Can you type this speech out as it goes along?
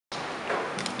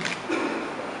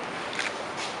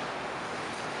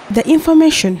The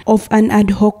information of an ad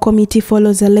hoc committee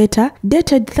follows a letter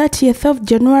dated 30th of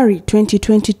January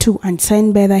 2022 and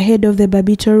signed by the head of the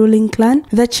Babito ruling clan,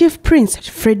 the Chief Prince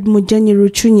Fred Mujanyi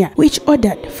Ruchunya, which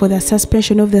ordered for the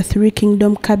suspension of the three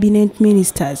kingdom cabinet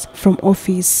ministers from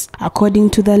office.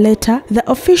 According to the letter, the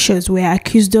officials were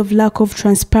accused of lack of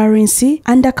transparency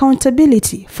and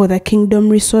accountability for the kingdom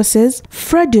resources,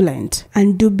 fraudulent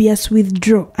and dubious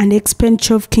withdrawal and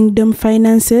expenditure of kingdom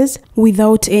finances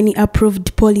without any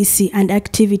approved policy and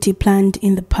activity planned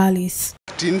in the palace.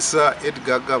 Tinsa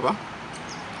Edgar Gaba,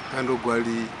 Kando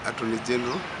Gwali Attorney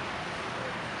General,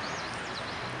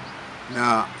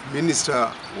 na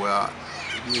Minister wa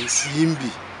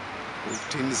Nsimbi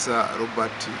Tinsa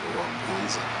Robert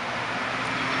Owakonza.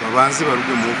 Babanzi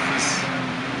baruge mu office.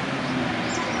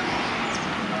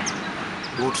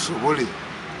 Botusobole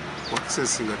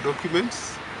accessing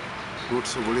documents,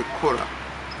 botusobole kola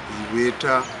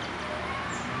ibeta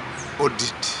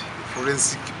audit,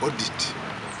 forensic audit.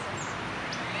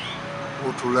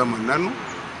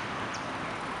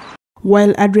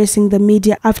 While addressing the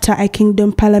media after a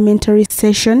kingdom parliamentary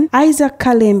session, Isaac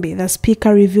Kalembe, the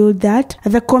speaker, revealed that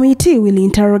the committee will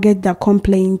interrogate the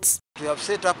complaints. We have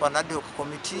set up an ad hoc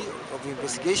committee of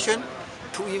investigation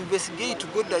to investigate, to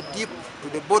go deep to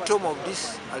the bottom of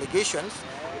these allegations,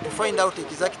 to find out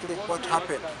exactly what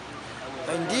happened.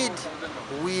 Indeed,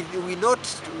 we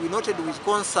noted with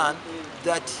concern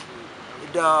that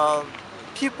the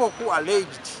people who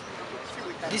alleged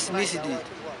this misdeed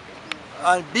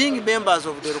are being members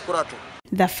of the Rukurato.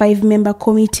 The 5-member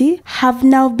committee have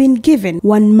now been given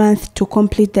 1 month to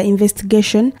complete the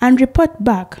investigation and report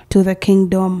back to the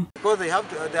kingdom. Because there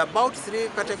are about 3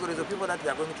 categories of people that they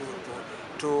are going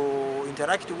to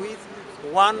interact with.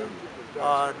 One,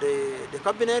 the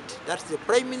cabinet, that's the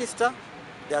Prime Minister,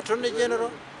 the Attorney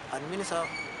General, and Minister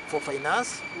for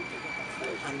Finance.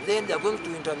 And then they are going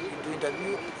to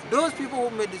interview those people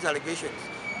who made these allegations.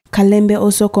 Kalembe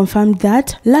also confirmed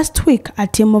that last week a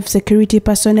team of security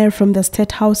personnel from the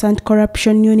State House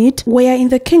Anti-Corruption Unit were in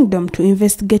the kingdom to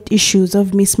investigate issues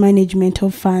of mismanagement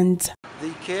of funds.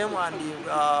 They came and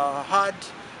had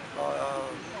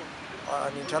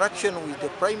an interaction with the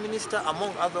Prime Minister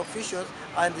among other officials,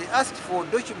 and they asked for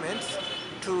documents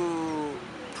to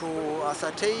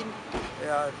ascertain,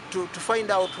 to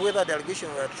find out whether the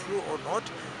allegations were true or not,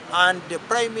 and the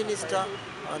Prime Minister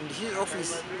and his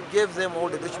office gave them all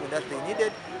the documents that they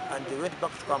needed, and they went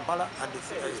back to Kampala, and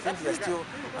I think they are still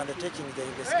undertaking the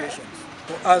investigations.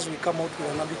 For us, we come out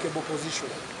with an amicable position,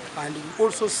 and we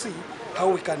also see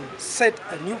how we can set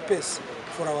a new pace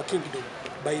for our kingdom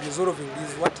by resolving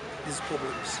these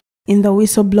problems. In the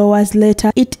whistleblower's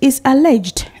letter, it is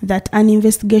alleged that an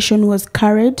investigation was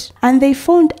carried and they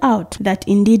found out that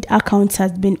indeed accounts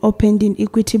had been opened in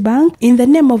Equity Bank in the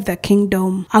name of the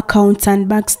kingdom. Accounts and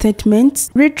bank statements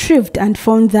retrieved and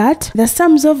found that the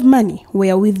sums of money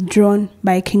were withdrawn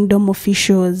by kingdom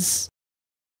officials.